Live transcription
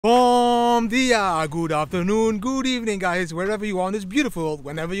Bom dia, good afternoon, good evening guys, wherever you are in this beautiful world,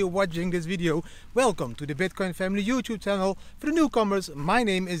 whenever you're watching this video. Welcome to the Bitcoin Family YouTube channel. For the newcomers, my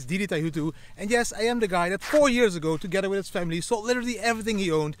name is Didi Taihuttu, and yes, I am the guy that 4 years ago, together with his family, sold literally everything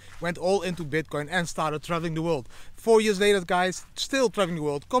he owned, went all into Bitcoin and started traveling the world. 4 years later guys, still traveling the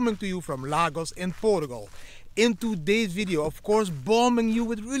world, coming to you from Lagos in Portugal. In today's video, of course, bombing you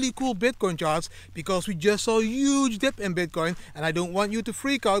with really cool Bitcoin charts because we just saw a huge dip in Bitcoin, and I don't want you to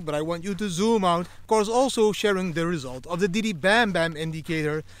freak out, but I want you to zoom out. Of course, also sharing the result of the Didi Bam Bam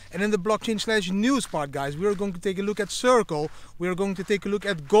indicator. And in the blockchain/news part, guys, we are going to take a look at Circle. We are going to take a look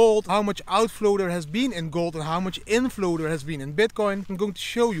at gold, how much outflow there has been in gold and how much inflow there has been in Bitcoin. I'm going to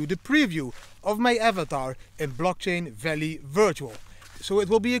show you the preview of my avatar in Blockchain Valley Virtual. So it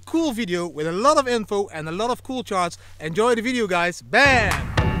will be a cool video with a lot of info and a lot of cool charts. Enjoy the video guys. Bam!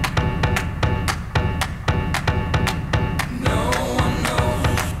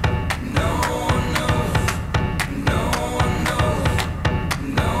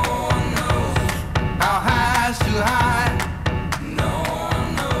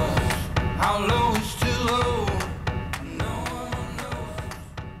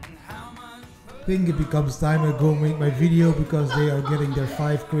 I think it becomes time I go make my video because they are getting their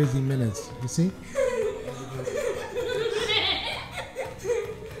 5 crazy minutes. You see?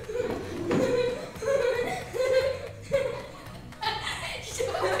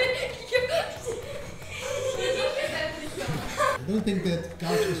 I don't think that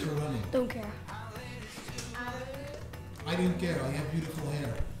couches are running. Don't care. I don't care. I have beautiful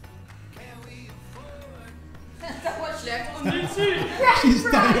hair. She's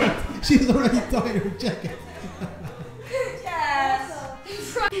tired. She's already tired. Check it. Yes.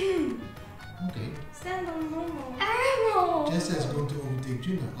 Okay. Stand on normal. Jessa is going to overtake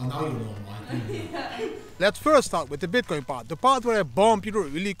you now. Oh, now you know why. Let's first start with the Bitcoin part. The part where I bomb you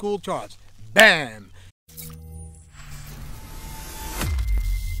with really cool charts. Bam!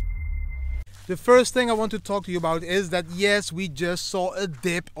 The first thing I want to talk to you about is that yes, we just saw a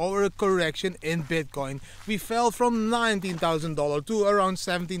dip or a correction in Bitcoin. We fell from $19,000 to around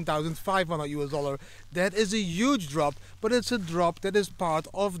 $17,500 US. That is a huge drop, but it's a drop that is part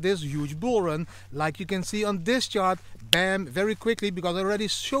of this huge bull run. Like you can see on this chart, bam, very quickly, because I already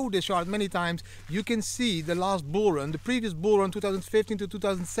showed this chart many times, you can see the last bull run, the previous bull run 2015 to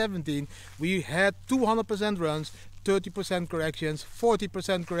 2017, we had 200% runs, 30% corrections,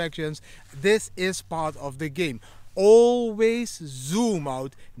 40% corrections. This is part of the game. Always zoom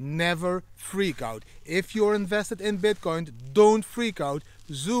out, never freak out. If you're invested in Bitcoin, don't freak out,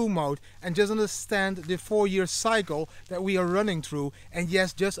 zoom out, and just understand the 4-year cycle that we are running through. And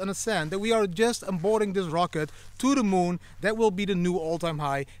yes, just understand that we are just onboarding this rocket to the moon. That will be the new all-time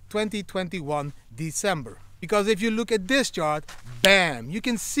high 2021 December. Because if you look at this chart, bam, you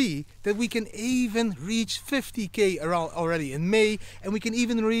can see that we can even reach 50k around already in May, and we can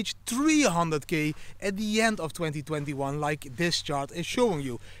even reach 300k at the end of 2021, like this chart is showing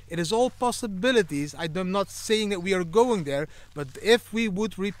you. It is all possibilities. I'm not saying that we are going there, but if we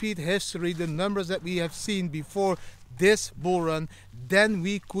would repeat history, the numbers that we have seen before this bull run, then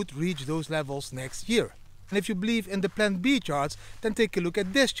we could reach those levels next year. And if you believe in the Plan B charts, then take a look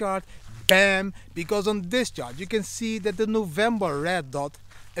at this chart. Bam! Because on this chart you can see that the November red dot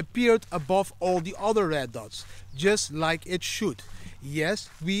appeared above all the other red dots, just like it should. Yes,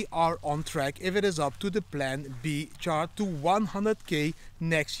 we are on track if it is up to the Plan B chart to 100k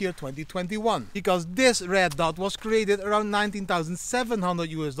next year 2021, because this red dot was created around $19,700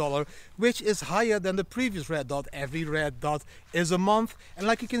 US, which is higher than the previous red dot. Every red dot is a month, and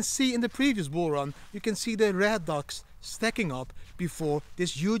like you can see in the previous bull run, you can see the red dots stacking up before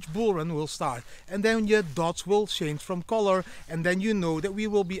this huge bull run will start, and then your dots will change from color, and then you know that we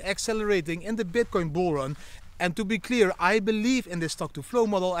will be accelerating in the Bitcoin bull run. And to be clear, I believe in this stock to flow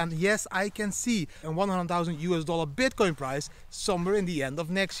model, and yes, I can see a $100,000 US Bitcoin price somewhere in the end of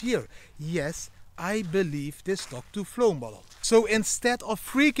next year. Yes, I believe this stock to flow model. So instead of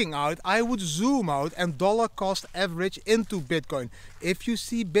freaking out, I would zoom out and dollar cost average into Bitcoin. If you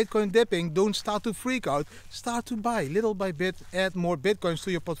see Bitcoin dipping, don't start to freak out. Start to buy little by bit, add more Bitcoins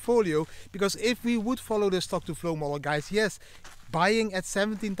to your portfolio. Because if we would follow the stock to flow model, guys, yes, buying at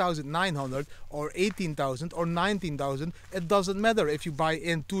 17,900 or 18,000 or 19,000, it doesn't matter if you buy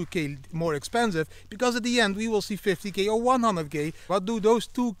in 2k more expensive, because at the end we will see 50k or 100k. What do those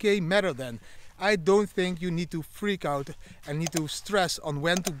 2k matter then? I don't think you need to freak out and need to stress on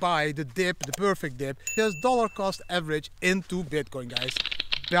when to buy the dip, the perfect dip. Just dollar cost average into Bitcoin, guys.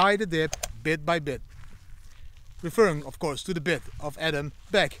 Buy the dip bit by bit. Referring, of course, to the bit of Adam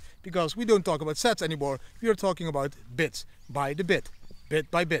back, because we don't talk about sats anymore. We are talking about bits by the bit. bit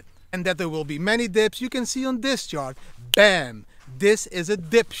by bit. And that there will be many dips, you can see on this chart. Bam! This is a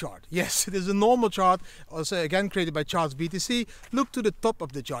dip chart. Yes, it is a normal chart, also again created by Charts BTC. Look to the top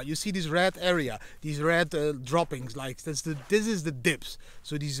of the chart. You see this red area, these red droppings, like this is the dips.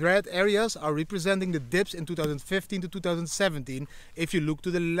 So these red areas are representing the dips in 2015 to 2017 if you look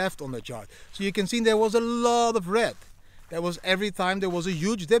to the left on the chart. So you can see there was a lot of red. That was every time there was a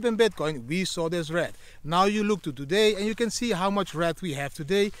huge dip in Bitcoin, we saw this red. Now you look to today and you can see how much red we have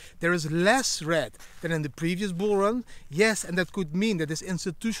today. There is less red than in the previous bull run. Yes, and that could mean that these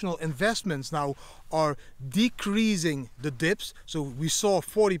institutional investments now are decreasing the dips. So we saw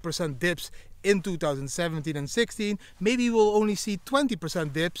 40% dips in 2017 and 16. Maybe we'll only see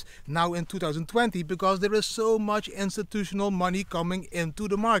 20% dips now in 2020 because there is so much institutional money coming into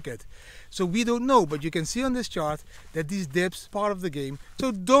the market. So we don't know, but you can see on this chart that these dips are part of the game.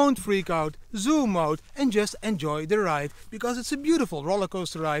 So don't freak out, zoom out and just enjoy the ride, because it's a beautiful roller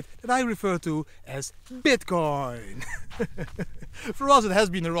coaster ride that I refer to as Bitcoin. For us it has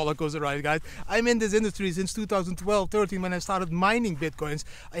been a roller coaster ride, guys. I'm in this industry since 2012-13 when I started mining Bitcoins.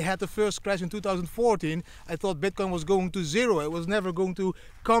 I had the first crash in 2014. I thought Bitcoin was going to zero. It was never going to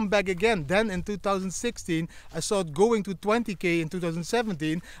come back again. Then in 2016 I saw it going to 20k. In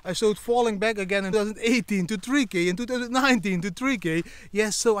 2017 I saw it falling back again in 2018 to 3k, in 2019 to 3k.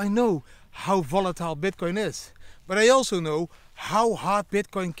 Yes, so I know how volatile Bitcoin is, but I also know how hard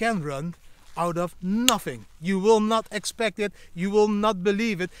Bitcoin can run out of nothing. You will not expect it, you will not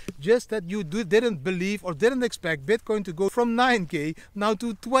believe it, just that you didn't believe or didn't expect Bitcoin to go from 9k now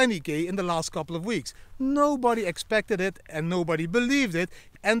to 20k in the last couple of weeks. Nobody expected it and nobody believed it.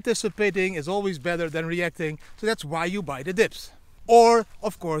 Anticipating is always better than reacting, so that's why you buy the dips. Or,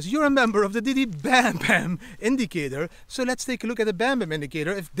 of course, you're a member of the Didi Bam Bam indicator, so let's take a look at the Bam Bam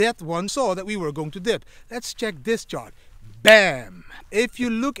indicator if that one saw that we were going to dip. Let's check this chart. Bam! If you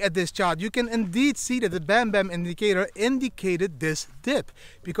look at this chart, you can indeed see that the Bam Bam indicator indicated this dip,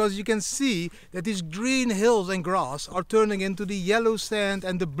 because you can see that these green hills and grass are turning into the yellow sand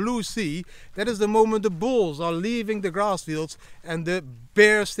and the blue sea. That is the moment the bulls are leaving the grass fields and the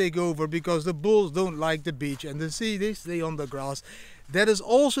bears take over, because the bulls don't like the beach and the sea, they stay on the grass. That is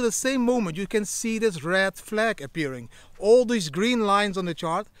also the same moment you can see this red flag appearing. All these green lines on the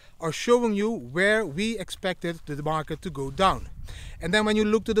chart are showing you where we expected the market to go down. And then when you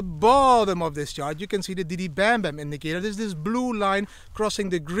look to the bottom of this chart, you can see the Didi Bam Bam indicator. There's this blue line crossing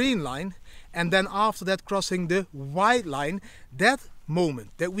the green line, and then after that crossing the white line. That moment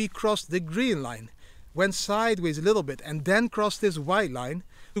that we crossed the green line, went sideways a little bit and then crossed this white line,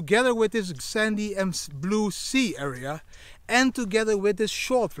 together with this sandy and blue sea area, and together with this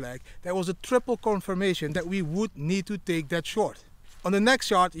short flag, that was a triple confirmation that we would need to take that short. On the next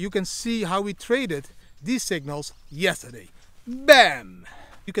chart, you can see how we traded these signals yesterday. Bam!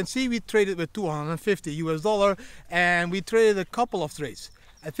 You can see we traded with $250 and we traded a couple of trades.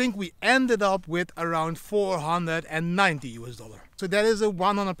 I think we ended up with around $490. So that is a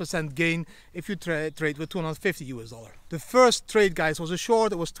 100% gain if you trade with $250. The first trade, guys, was a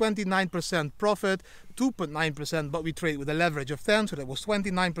short. It was 29% profit, 2.9%, but we trade with a leverage of 10, so that was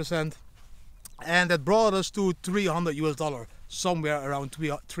 29. And that brought us to $300, somewhere around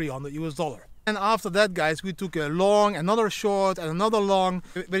 $300. And after that, guys, we took a long, another short, and another long,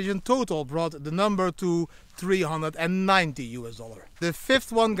 which in total brought the number to $390. The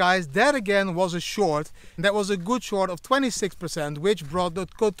fifth one, guys, that again was a short. That was a good short of 26%, which brought the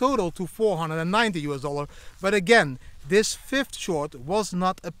total to $490. But again, this fifth short was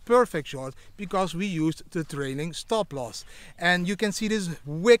not a perfect short because we used the trailing stop loss. And you can see this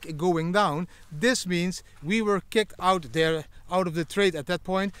wick going down. This means we were kicked out of the trade at that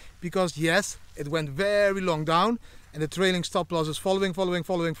point, because yes, it went very long down and the trailing stop loss is falling,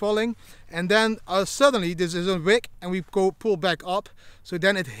 and then suddenly this is a wick and we pull back up, so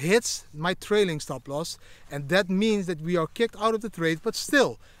then it hits my trailing stop loss, and that means that we are kicked out of the trade, but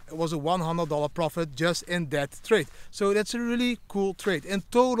still it was a $100 profit just in that trade. So that's a really cool trade. In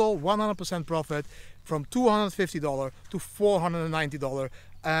total, 100% profit from $250 to $490.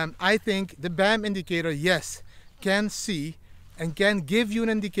 I think the BAM indicator, yes, can see and can give you an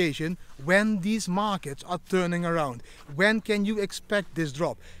indication when these markets are turning around. When can you expect this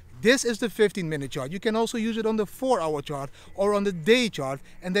drop? This is the 15-minute chart. You can also use it on the 4-hour chart or on the day chart,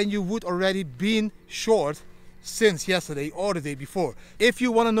 and then you would already been short since yesterday or the day before. If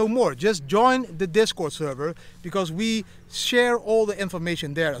you want to know more, just join the Discord server, because we share all the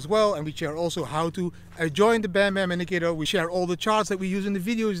information there as well, and we share also how to join the Bam Bam indicator. We share all the charts that we use in the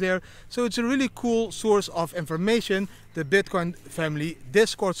videos there. So it's a really cool source of information, the Bitcoin family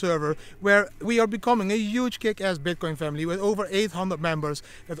Discord server, where we are becoming a huge kick-ass Bitcoin family with over 800 members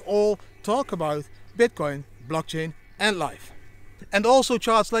that all talk about Bitcoin, blockchain and life. And also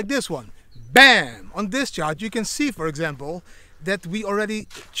charts like this one. Bam! On this chart you can see, for example, that we already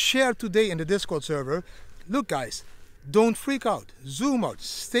shared today in the Discord server. Look guys, don't freak out, zoom out,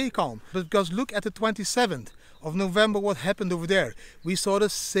 stay calm, because look at the 27th of November, what happened over there. We saw the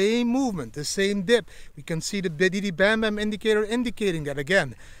same movement, the same dip. We can see the Didi Bam Bam indicator indicating that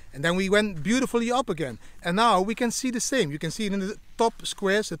again. And then we went beautifully up again. And now we can see the same. You can see it in the top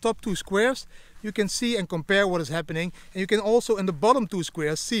squares, the top two squares. You can see and compare what is happening. And you can also in the bottom two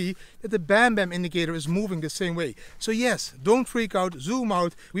squares see that the Bam Bam indicator is moving the same way. So yes, don't freak out, zoom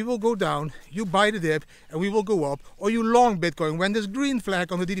out. We will go down, you buy the dip, and we will go up. Or you long Bitcoin when this green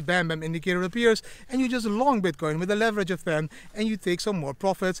flag on the Didi Bam Bam indicator appears, and you just long Bitcoin with a leverage of 10, and you take some more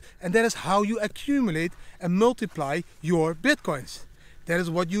profits. And that is how you accumulate and multiply your Bitcoins. That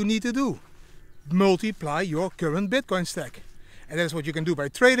is what you need to do. Multiply your current Bitcoin stack. And that is what you can do by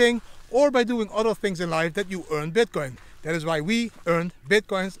trading or by doing other things in life that you earn Bitcoin. That is why we earn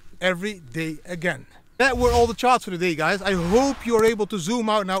Bitcoins every day again. That were all the charts for today, guys. I hope you are able to zoom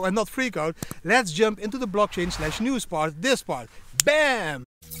out now and not freak out. Let's jump into the blockchain/news part, this part. Bam!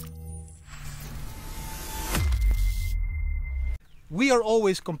 We are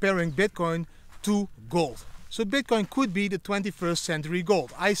always comparing Bitcoin to gold. So Bitcoin could be the 21st century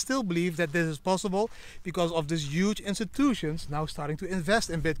gold. I still believe that this is possible because of these huge institutions now starting to invest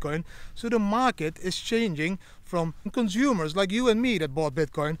in Bitcoin. So the market is changing from consumers like you and me that bought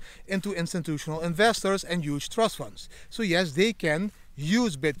Bitcoin into institutional investors and huge trust funds. So yes, they can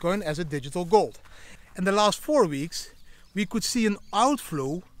use Bitcoin as a digital gold. In the last 4 weeks, we could see an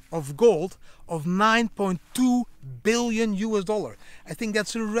outflow of gold of 9.2 billion US dollar. I think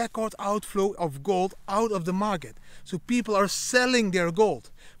that's a record outflow of gold out of the market. So people are selling their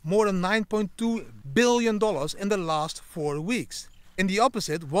gold, more than 9.2 billion dollars in the last 4 weeks. In the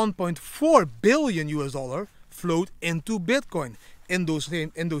opposite, 1.4 billion US dollar flowed into Bitcoin in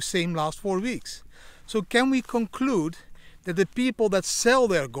those same last 4 weeks. So can we conclude that the people that sell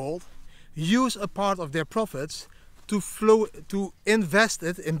their gold use a part of their profits to invest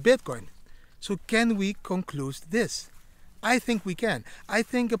it in Bitcoin? So can we conclude this? I think we can. I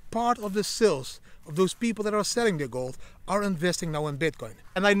think a part of the sales of those people that are selling their gold are investing now in Bitcoin.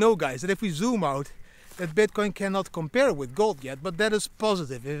 And I know, guys, that if we zoom out, that Bitcoin cannot compare with gold yet, but that is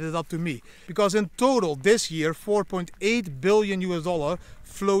positive. It is up to me. Because in total this year, 4.8 billion US dollar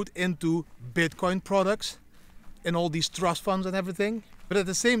flowed into Bitcoin products and all these trust funds and everything. But at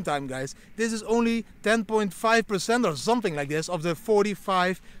the same time, guys, this is only 10.5% or something like this of the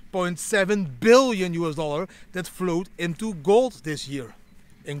 45.7 billion US dollar that flowed into gold this year,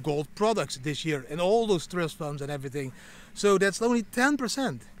 in gold products this year, and all those trust funds and everything. So that's only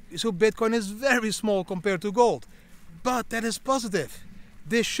 10%. So Bitcoin is very small compared to gold. But that is positive.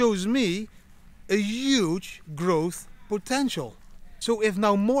 This shows me a huge growth potential. So if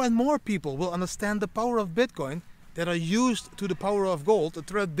now more and more people will understand the power of Bitcoin, that are used to the power of gold, a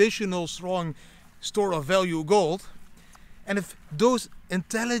traditional strong store of value gold, and if those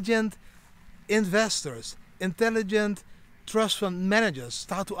intelligent investors, intelligent trust fund managers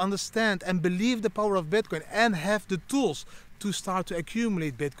start to understand and believe the power of Bitcoin and have the tools to start to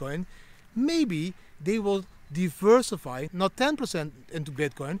accumulate Bitcoin, maybe they will diversify, not 10% into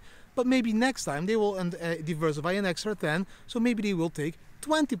Bitcoin, but maybe next time they will diversify an extra 10, so maybe they will take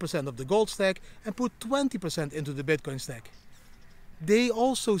 20% of the gold stack and put 20% into the Bitcoin stack. They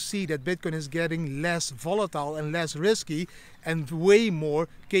also see that Bitcoin is getting less volatile and less risky and way more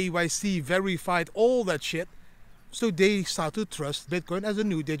KYC verified, all that shit. So they start to trust Bitcoin as a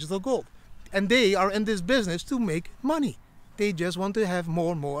new digital gold. And they are in this business to make money. They just want to have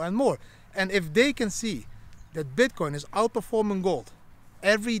more and more. And if they can see that Bitcoin is outperforming gold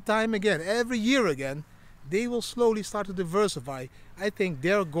every time again, every year again, they will slowly start to diversify, I think,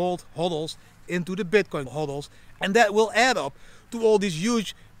 their gold hodls into the Bitcoin hodls, and that will add up to all these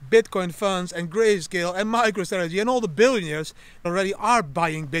huge Bitcoin funds and Grayscale and MicroStrategy and all the billionaires already are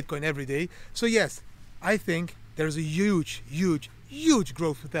buying Bitcoin every day. So yes, I think there's a huge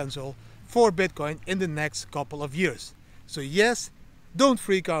growth potential for Bitcoin in the next couple of years. So yes, Don't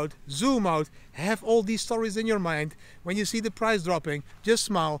freak out, zoom out, have all these stories in your mind. When you see the price dropping, just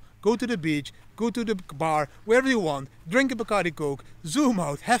smile, go to the beach, go to the bar, wherever you want, drink a Bacardi Coke, zoom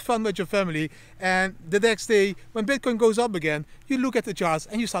out, have fun with your family, and the next day, when Bitcoin goes up again, you look at the charts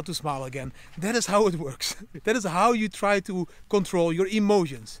and you start to smile again. That is how it works. That is how you try to control your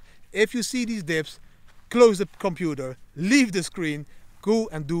emotions. If you see these dips, close the computer, leave the screen, go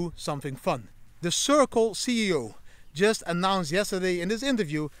and do something fun. The Circle CEO just announced yesterday in this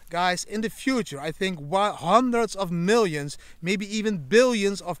interview, guys, in the future, I think hundreds of millions, maybe even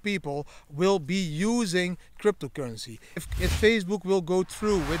billions of people will be using cryptocurrency. If Facebook will go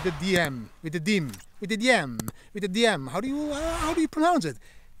through with the DM, how do you pronounce it?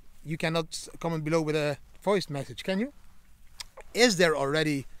 You cannot comment below with a voice message, can you? Is there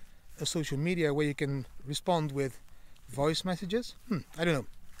already a social media where you can respond with voice messages? I don't know.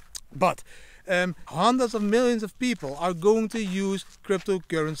 But hundreds of millions of people are going to use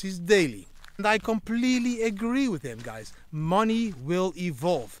cryptocurrencies daily. And I completely agree with him, guys. Money will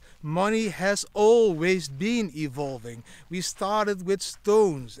evolve. Money has always been evolving. We started with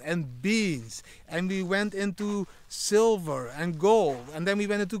stones and beans, and we went into silver and gold, and then we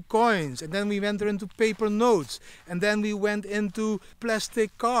went into coins, and then we went into paper notes, and then we went into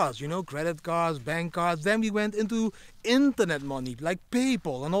plastic cards, you know, credit cards, bank cards. Then we went into internet money like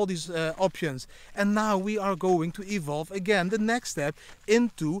PayPal and all these options. And now we are going to evolve again, the next step,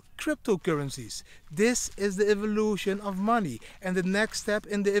 into cryptocurrencies. This is the evolution of money, and the next step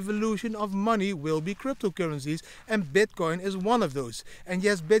in the evolution of money will be cryptocurrencies, and Bitcoin is one of those. And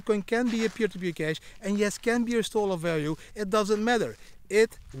yes, Bitcoin can be a peer-to-peer cash, and yes, can be a store of value. It doesn't matter.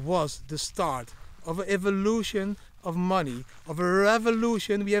 It was the start of an evolution of money, of a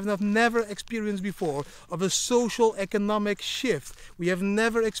revolution we have never experienced before, of a social economic shift we have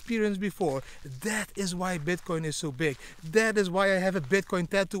never experienced before. That is why Bitcoin is so big. That is why I have a Bitcoin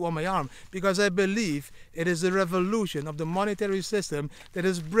tattoo on my arm, because I believe it is the revolution of the monetary system that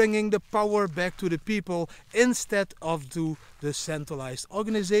is bringing the power back to the people instead of to the centralized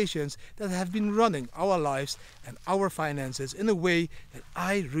organizations that have been running our lives and our finances in a way that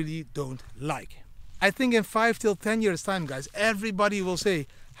I really don't like. I think in 5 till 10 years time, guys, everybody will say,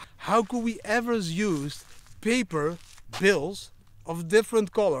 how could we ever use paper bills of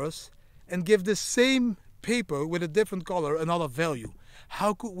different colors and give the same paper with a different color another value?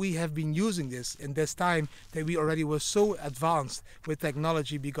 How could we have been using this in this time that we already were so advanced with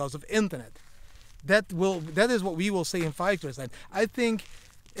technology because of internet? That is what we will say in 5 years time. I think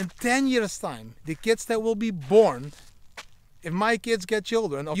in 10 years time, the kids that will be born, if my kids get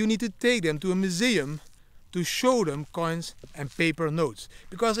children, you need to take them to a museum to show them coins and paper notes.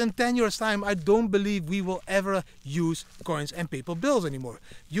 Because in 10 years time, I don't believe we will ever use coins and paper bills anymore.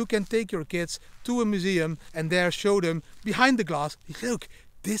 You can take your kids to a museum and there show them behind the glass, look,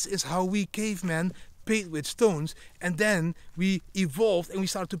 this is how we cavemen paid with stones, and then we evolved and we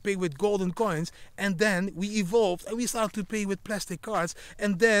started to pay with golden coins, and then we evolved and we started to pay with plastic cards,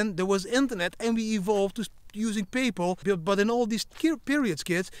 and then there was internet and we evolved to using paper. But in all these periods,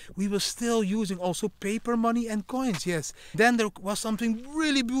 kids, we were still using also paper money and coins. Yes, then there was something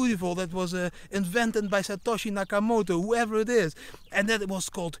really beautiful that was invented by Satoshi Nakamoto, whoever it is, and that was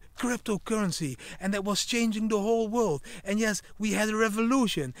called cryptocurrency, and that was changing the whole world. And yes, we had a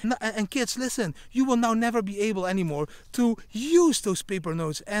revolution. And kids, listen, you will now never be able anymore to use those paper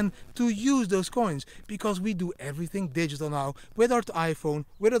notes and to use those coins, because we do everything digital now with our iPhone,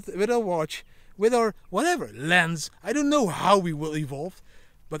 with our watch, with our whatever lens. I don't know how we will evolve,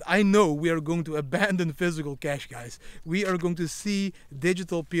 but I know we are going to abandon physical cash, guys. We are going to see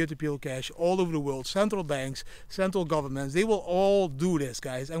digital peer-to-peer cash all over the world. Central banks, central governments, they will all do this,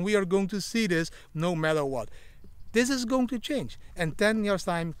 guys, and we are going to see this no matter what. This is going to change, and 10 years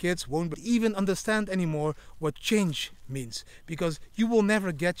time, kids won't even understand anymore what change means, because you will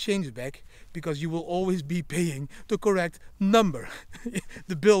never get change back, because you will always be paying the correct number.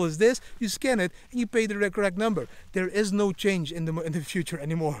 The bill is this, you scan it and you pay the correct number. There is no change in the future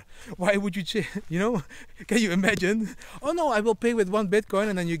anymore. Why would you change? You know, can you imagine? Oh no, I will pay with 1 Bitcoin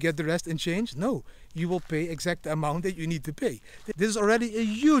and then you get the rest in change. No, you will pay exact amount that you need to pay. This is already a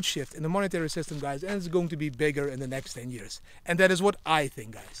huge shift in the monetary system, guys, and it's going to be bigger in the next 10 years. And that is what I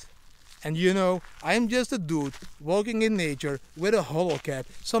think, guys. And you know, I'm just a dude walking in nature with a hollow cap,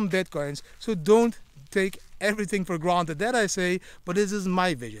 some Bitcoins, so don't take everything for granted that I say, but this is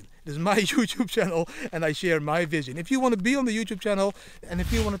my vision. This is my YouTube channel, and I share my vision. If you want to be on the YouTube channel, and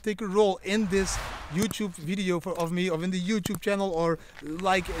if you want to take a role in this YouTube video of me, or in the YouTube channel, or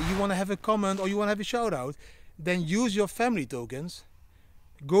like you want to have a comment, or you want to have a shout out, then use your family tokens.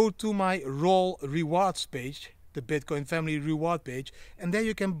 Go to my role rewards page, the Bitcoin family reward page, and there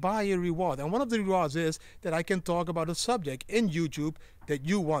you can buy a reward. And one of the rewards is that I can talk about a subject in YouTube that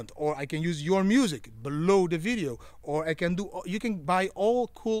you want, or I can use your music below the video, or you can buy all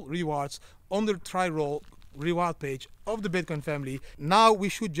cool rewards on the Try-Roll reward page of the Bitcoin family. Now we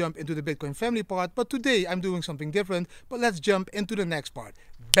should jump into the Bitcoin family part, but today I'm doing something different. But let's jump into the next part.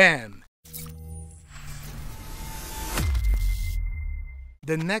 Bam!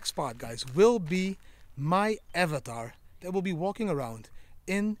 The next part, guys, will be my avatar that will be walking around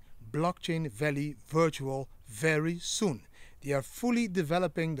in Blockchain Valley Virtual very soon. They are fully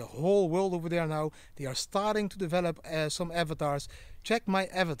developing the whole world over there now. They are starting to develop some avatars. Check my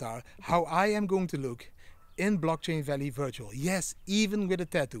avatar, how I am going to look in Blockchain Valley Virtual. Yes, even with a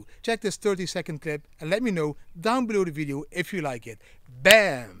tattoo. Check this 30-second clip and let me know down below the video if you like it.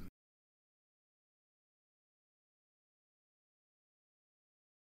 Bam!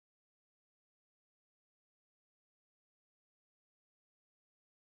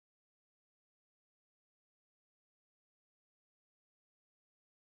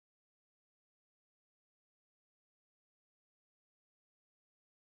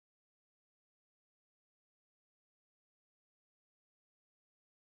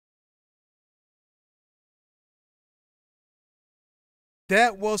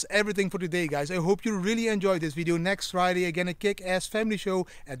 That was everything for today, guys. I hope you really enjoyed this video. Next Friday, again, a kick-ass family show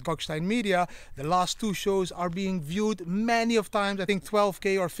at Gokstein Media. The last two shows are being viewed many of times, I think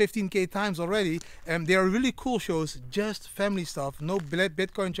 12K or 15K times already. They are really cool shows, just family stuff. No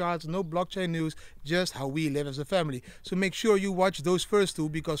Bitcoin charts, no blockchain news, just how we live as a family. So make sure you watch those first two,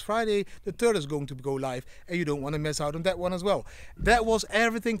 because Friday the 3rd is going to go live and you don't want to miss out on that one as well. That was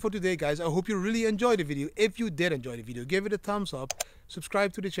everything for today, guys. I hope you really enjoyed the video. If you did enjoy the video, give it a thumbs up.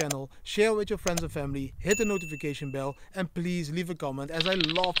 Subscribe to the channel, share with your friends and family, hit the notification bell, and please leave a comment, as I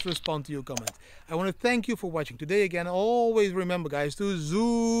love to respond to your comment. I want to thank you for watching today again. Always remember, guys, to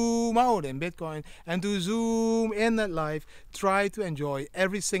zoom out in Bitcoin and to zoom in at life. Try to enjoy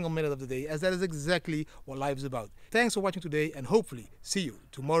every single minute of the day, as that is exactly what life is about. Thanks for watching today, and hopefully see you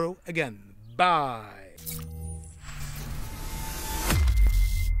tomorrow again. Bye.